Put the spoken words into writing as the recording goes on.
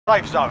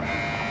Safe zone.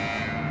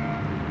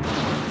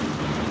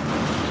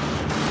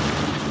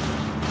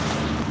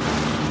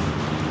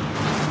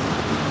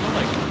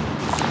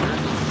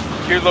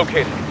 You're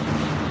located.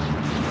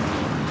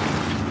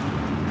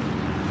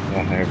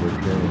 I have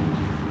returned.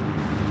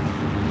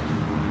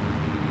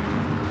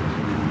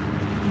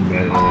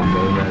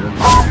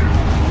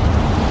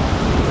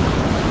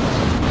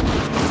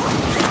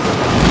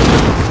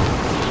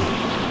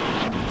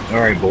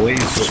 Alright boys,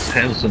 let's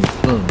have some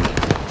fun.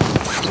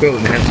 Let's go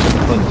and have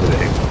some fun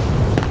today.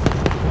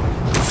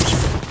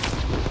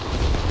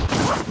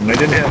 And I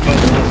didn't have fun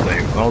last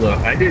time, although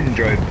I did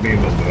enjoy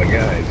being with my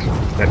guys,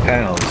 my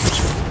pals.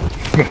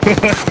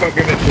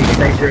 Fucking just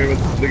frustrated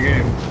with the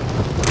game.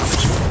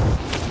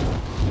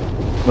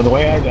 But the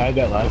way I died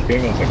that last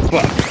game, I was like,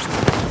 fuck.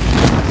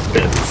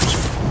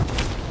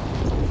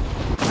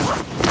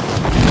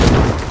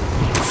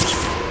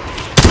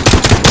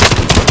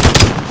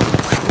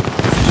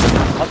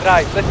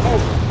 Alright, let's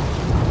move.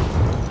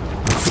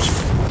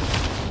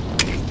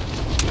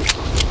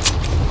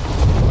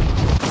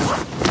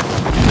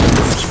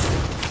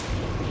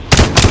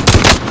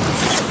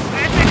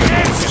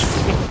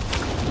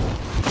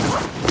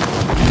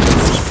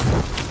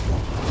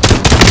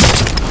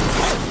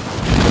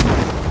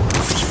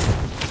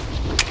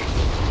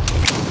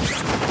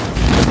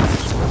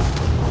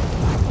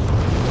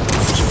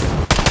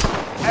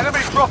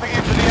 Enemies dropping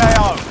into the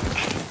AO.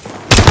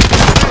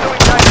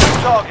 Engaging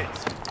targets.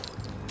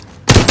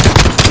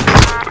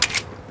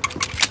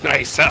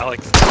 Nice,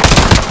 Alex.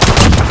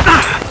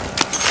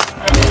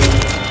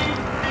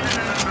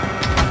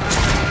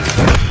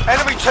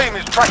 Enemy team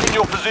is tracking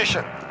your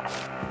position.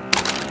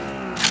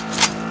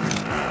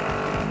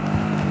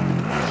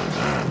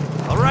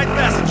 All right,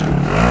 passenger.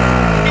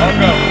 I'll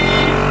go.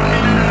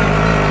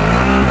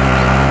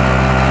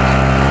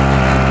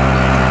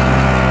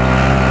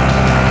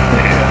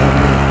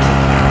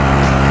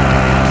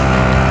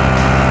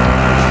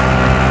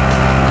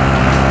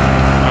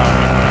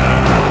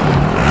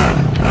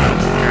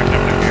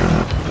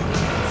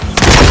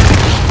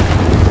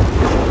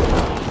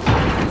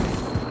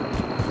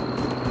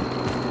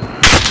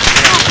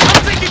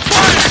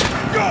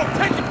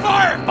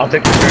 I'll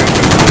take the ground.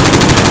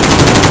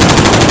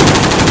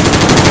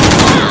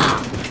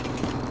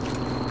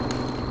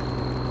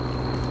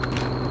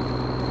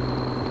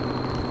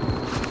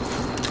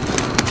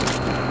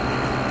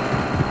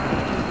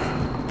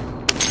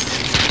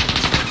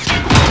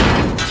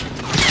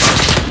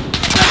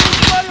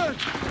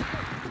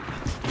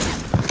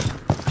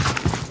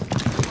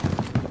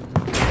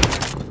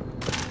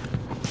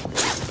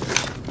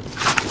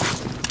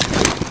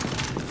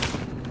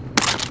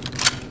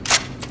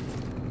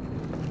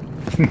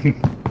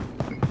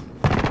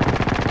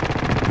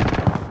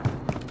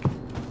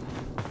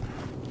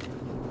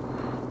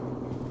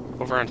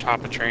 Over on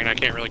top of train, I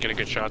can't really get a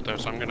good shot though,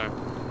 so I'm gonna...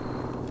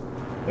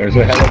 There's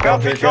a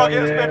helicopter Bounty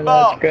target has been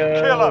marked.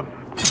 Kill him.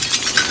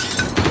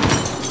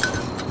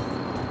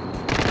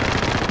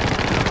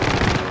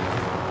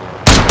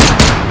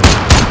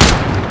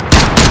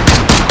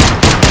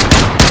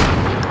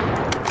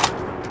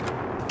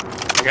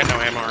 I got no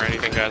ammo or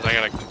anything, guys. I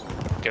gotta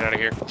get out of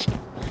here.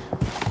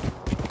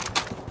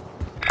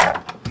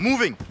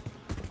 Moving.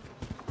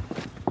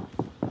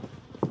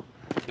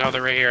 No,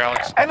 they're right here,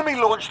 Alex. Enemy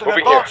launched an Over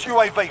advanced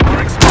UAV.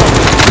 We're exposed.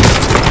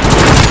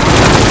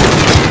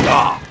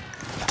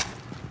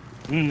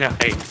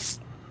 Nice.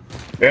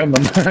 Damn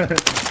them.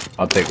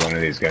 I'll take one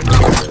of these guys.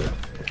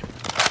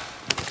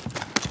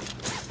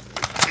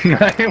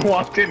 I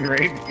walked in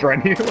right in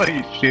front of you while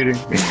you shooting.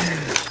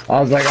 I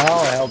was like,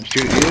 I'll help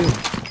shoot you.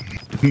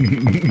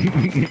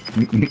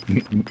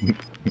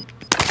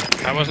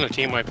 That wasn't a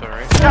team wipe though,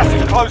 right? Gas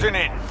is closing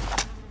in.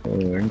 Oh,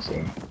 I think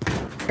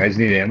so. Guys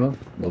need ammo? A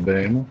little bit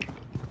of ammo?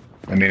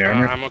 I mean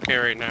armor? I'm okay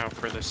right now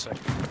for this sec.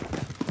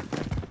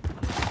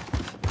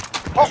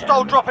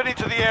 Hostile dropping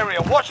into the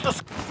area. Watch the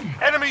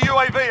enemy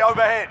UAV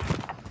overhead.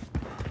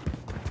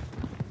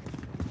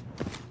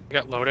 We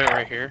got loadout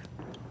right here.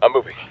 I'm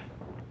moving.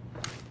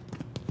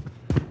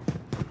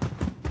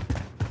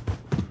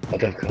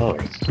 What the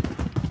colors?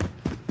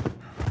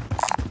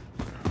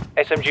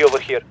 SMG over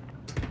here.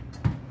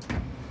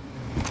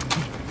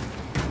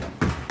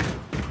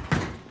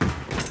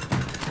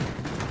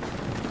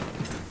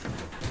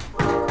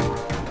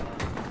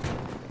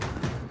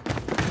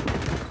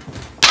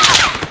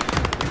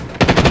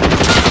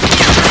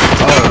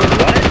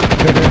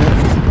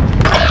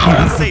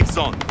 Safe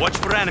zone. Watch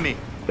for enemy.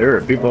 There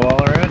are people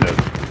all around us.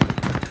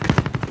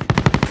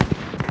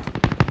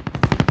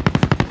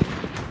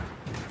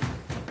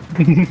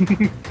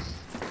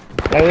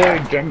 I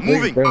like jumped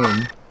Moving. right in front of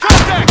him.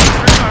 Contact.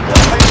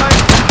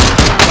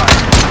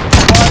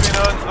 Driving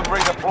earns them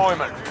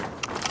redeployment.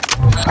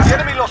 The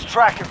enemy lost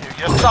track of you.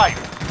 You're safe.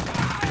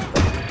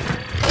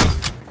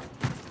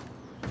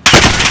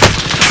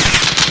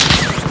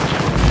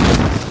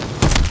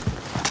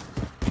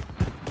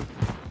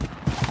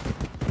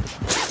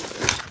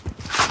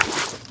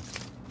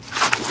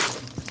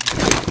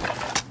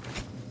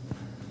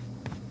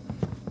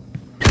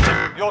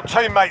 Your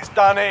teammate's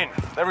done in.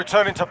 They're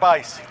returning to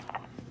base.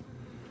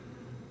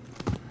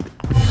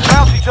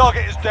 Bounty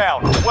target is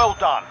down. Well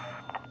done.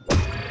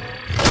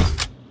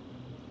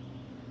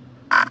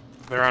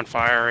 They're on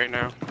fire right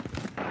now.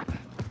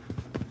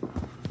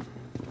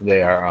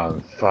 They are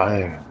on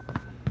fire.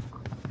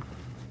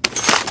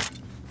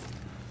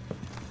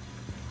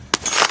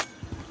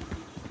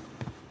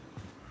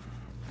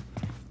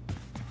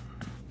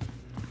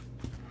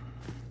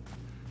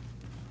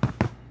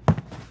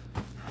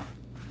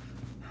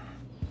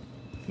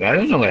 I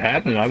don't know what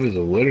happened. I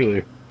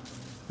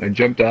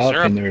jumped out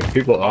and there were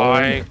people all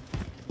in there. Can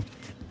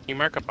you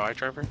mark a buy,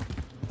 Trevor?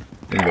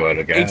 And go out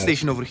of gas. Aid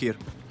station over here.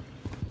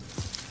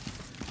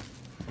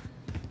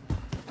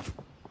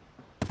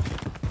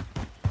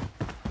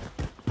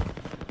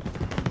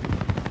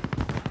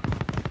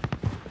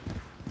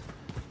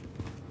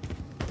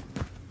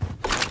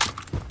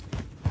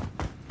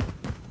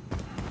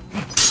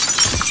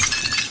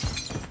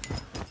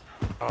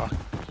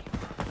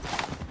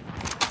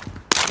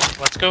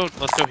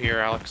 Let's go here,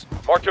 Alex.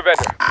 Mark your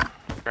vendor.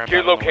 Grab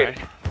Gear that out of the located.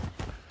 way.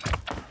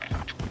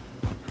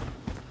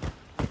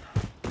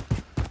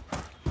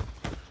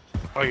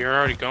 Oh, you're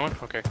already going?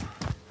 Okay.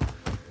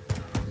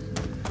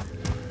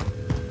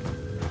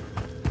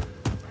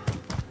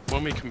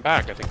 When we come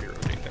back, I think we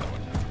rotate that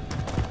one.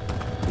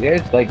 You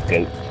guys like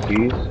goat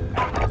cheese?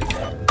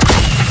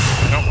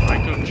 I don't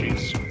like goat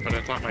cheese, but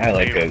it's not my I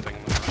like favorite it. thing.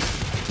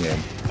 Yeah,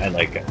 I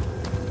like it.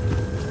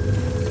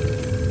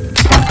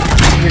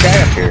 There's a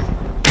guy up here.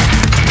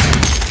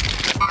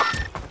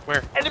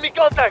 Where? Enemy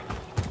contact!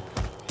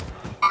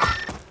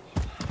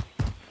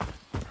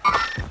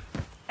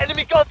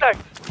 Enemy contact!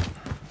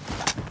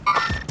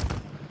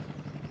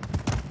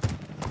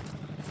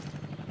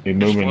 He's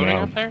moving Exploding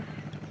now. up there?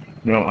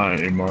 No, not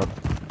anymore.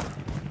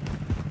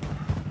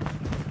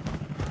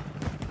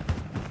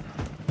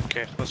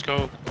 Okay, let's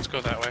go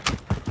that way.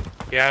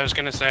 Yeah, I was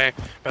gonna say,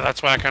 but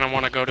that's why I kind of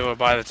want to go to a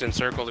buy that's in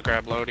circle to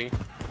grab Lodi.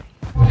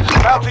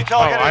 Bounty Oh,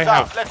 target is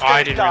up. Let's get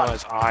I it didn't done.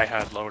 realize I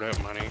had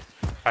loadout money.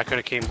 I could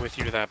have came with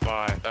you to that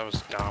buy. That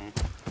was dumb.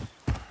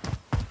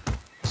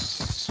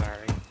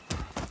 Sorry.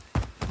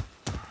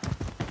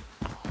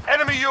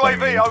 Enemy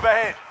UAV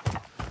overhead.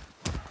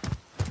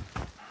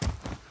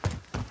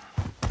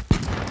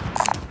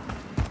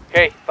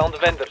 Okay, found the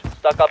vendor.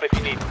 Stock up if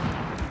you need.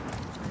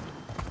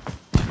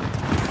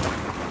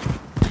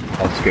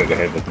 I'll scoot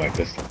ahead with my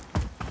pistol.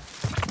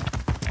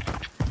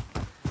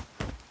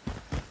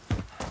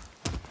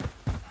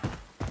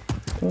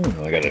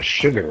 Oh, I got a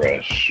sugar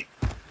rush.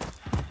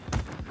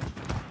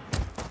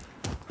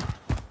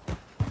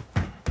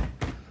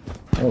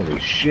 Holy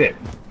shit.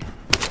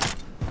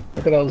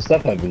 Look at all the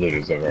stuff I've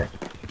looted so far.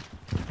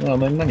 Oh,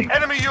 my money.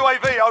 Enemy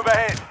UAV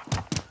overhead.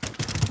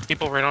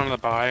 People right on the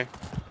buy.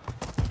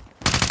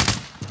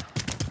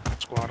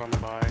 Squad on the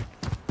buy.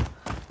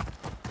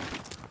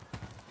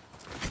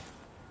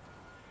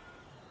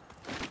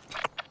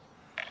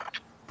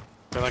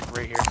 They're like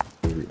right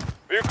here.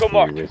 Vehicle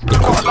marked. Got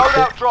a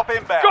loadout drop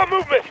inbound. Got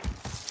movement.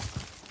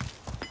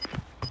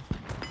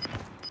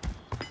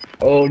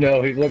 Oh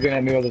no, he's looking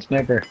at me with a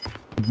sniper.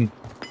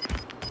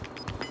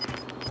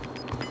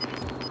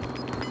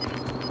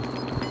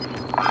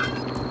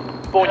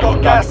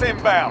 Got gas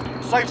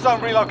inbound. Safe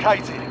zone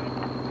relocated.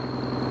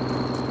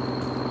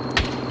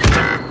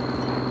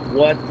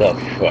 What the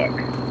fuck?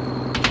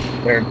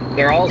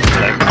 They're all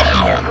like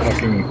on their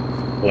fucking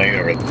plane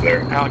over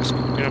there. Alex, you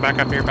know, back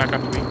up here, back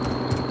up to me.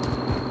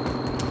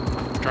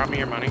 Drop me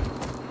your money.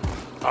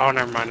 Oh,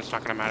 never mind, it's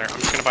not gonna matter. I'm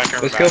just gonna buy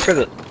Trevor Let's back. go for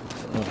the.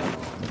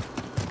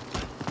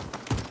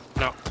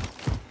 No.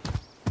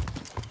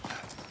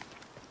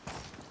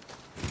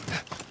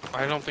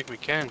 I don't think we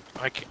can.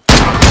 I can.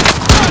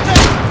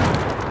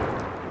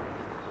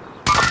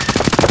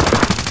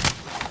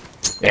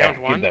 Yeah,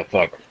 Down one. keep that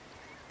fuck.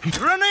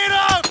 Grenade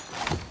out!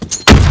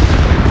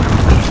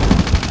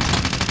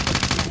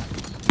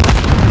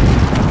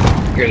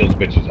 Get those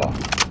bitches off.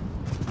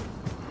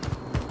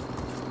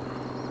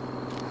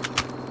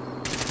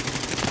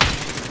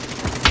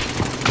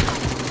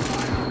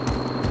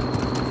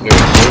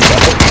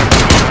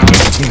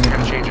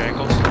 Gotta change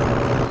angles.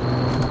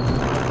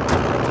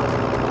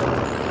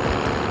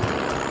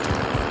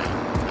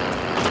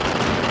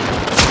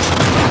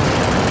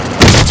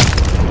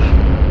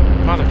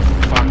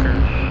 Motherfucker.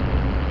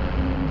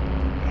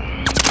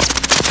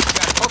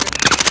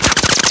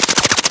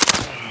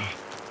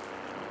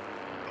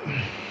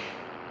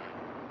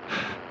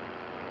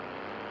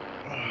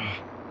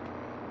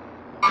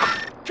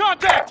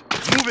 Contact!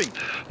 Moving!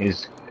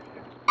 He's.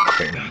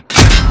 I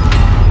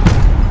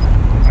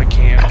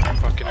can't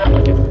fucking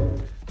make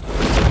it.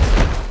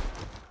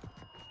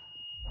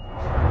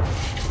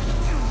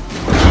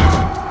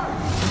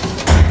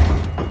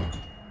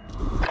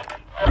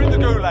 We're in the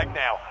gulag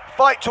now.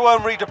 Fight to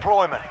earn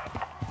redeployment.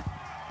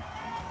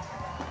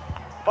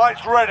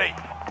 Fight's ready.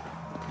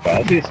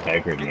 I'll be a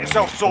sniper. Get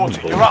yourself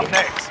sorted. You're up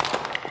next.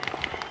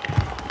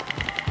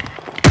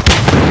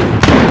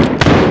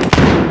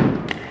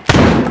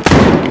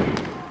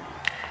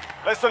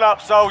 Listen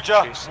up, soldier.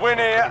 Jeez. Win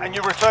here and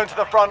you return to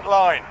the front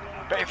line.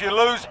 But if you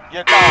lose,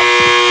 you're done.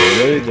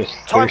 They're really just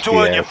Time to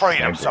earn your thirsty-ass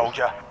freedom, snipers.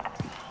 soldier.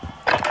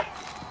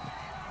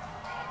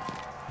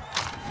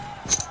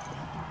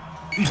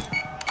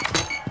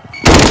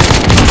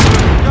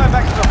 Going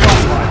back to the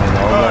front line. And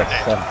all Burn that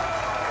it. stuff.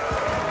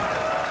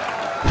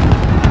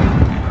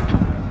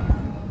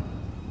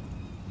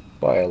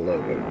 Why I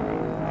love it.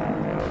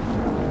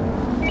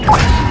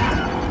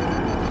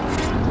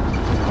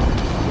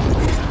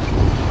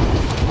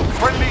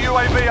 Friendly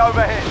UAV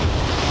overhead.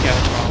 Yeah,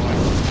 that's probably.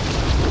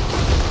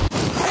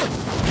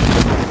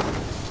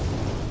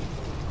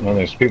 Well,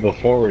 there's people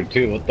forward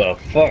too. What the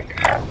fuck?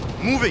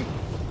 Moving.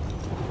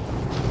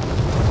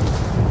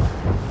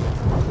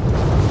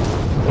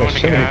 There's to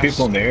so many gas.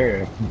 people in the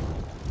area.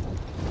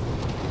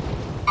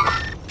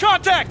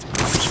 Contact!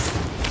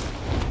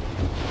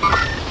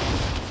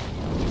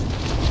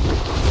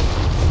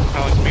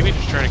 Alex, maybe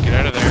just try to get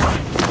out of there.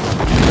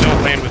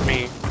 Don't land with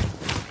me.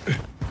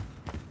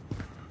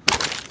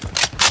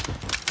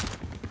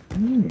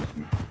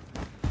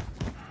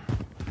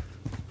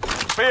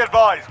 Be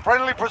advised,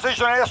 friendly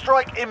precision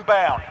airstrike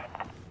inbound.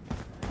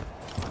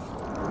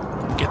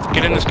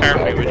 Get in this car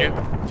with me, would you?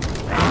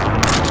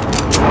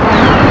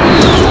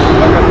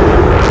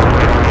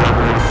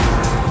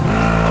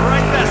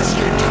 Right best.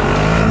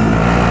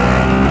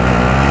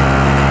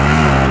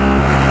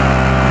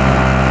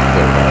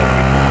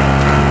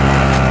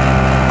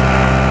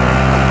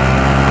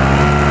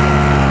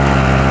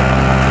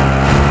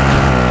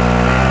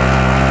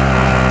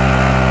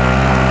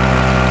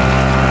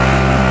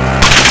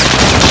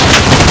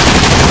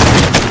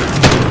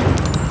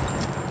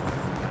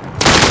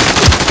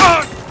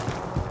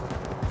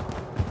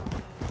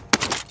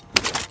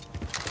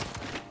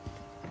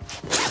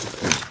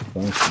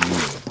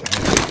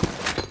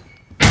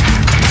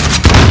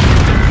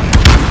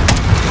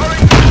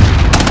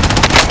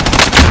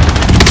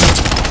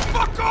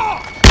 Fuck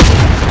off!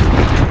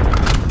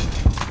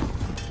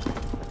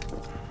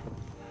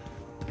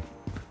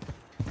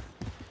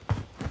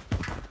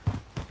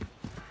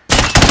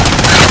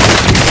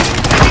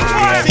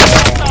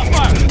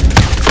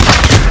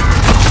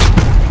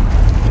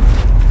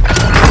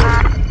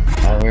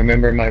 I'll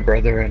remember my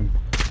brother and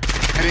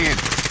Heading in.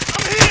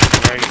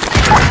 Right.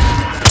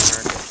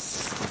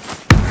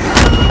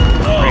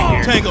 Right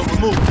here. Tango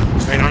removed.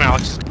 Right on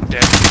Alex.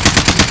 Dead.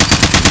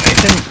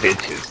 them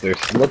bitches. They're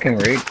looking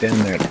right down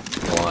that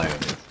line.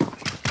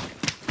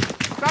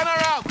 Banner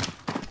out!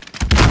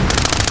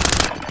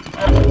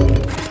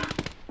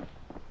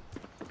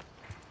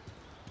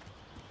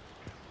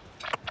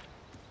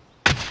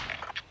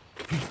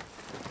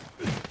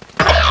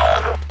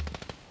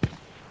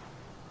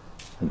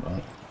 Come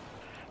on.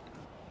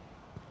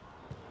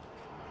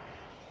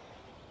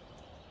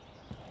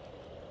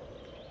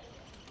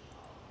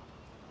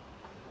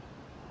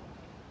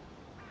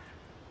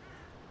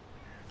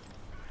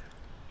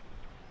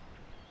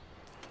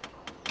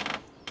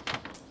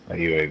 A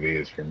UAV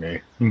is for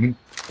me.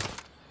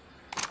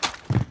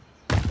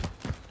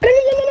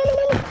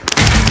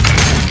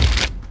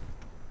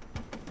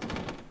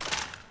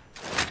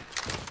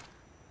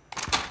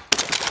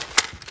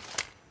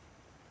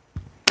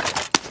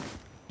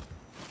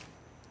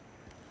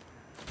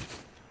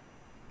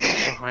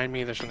 Behind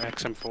me, there's an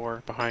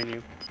XM4 behind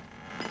you.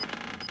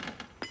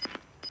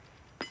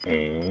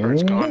 Or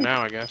it's gone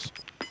now, I guess.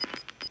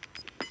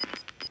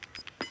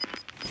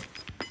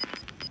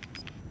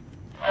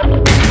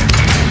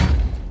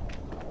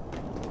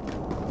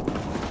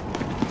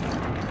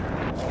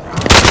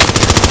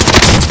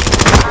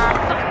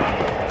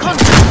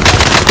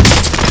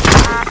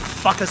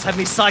 Fuckers have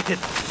me sighted.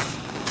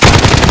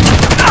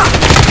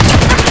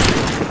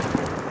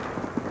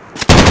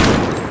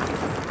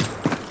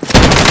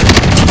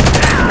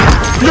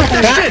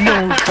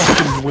 No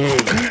fucking way.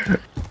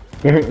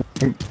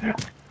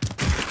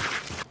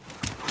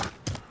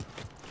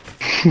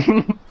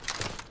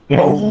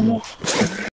 No.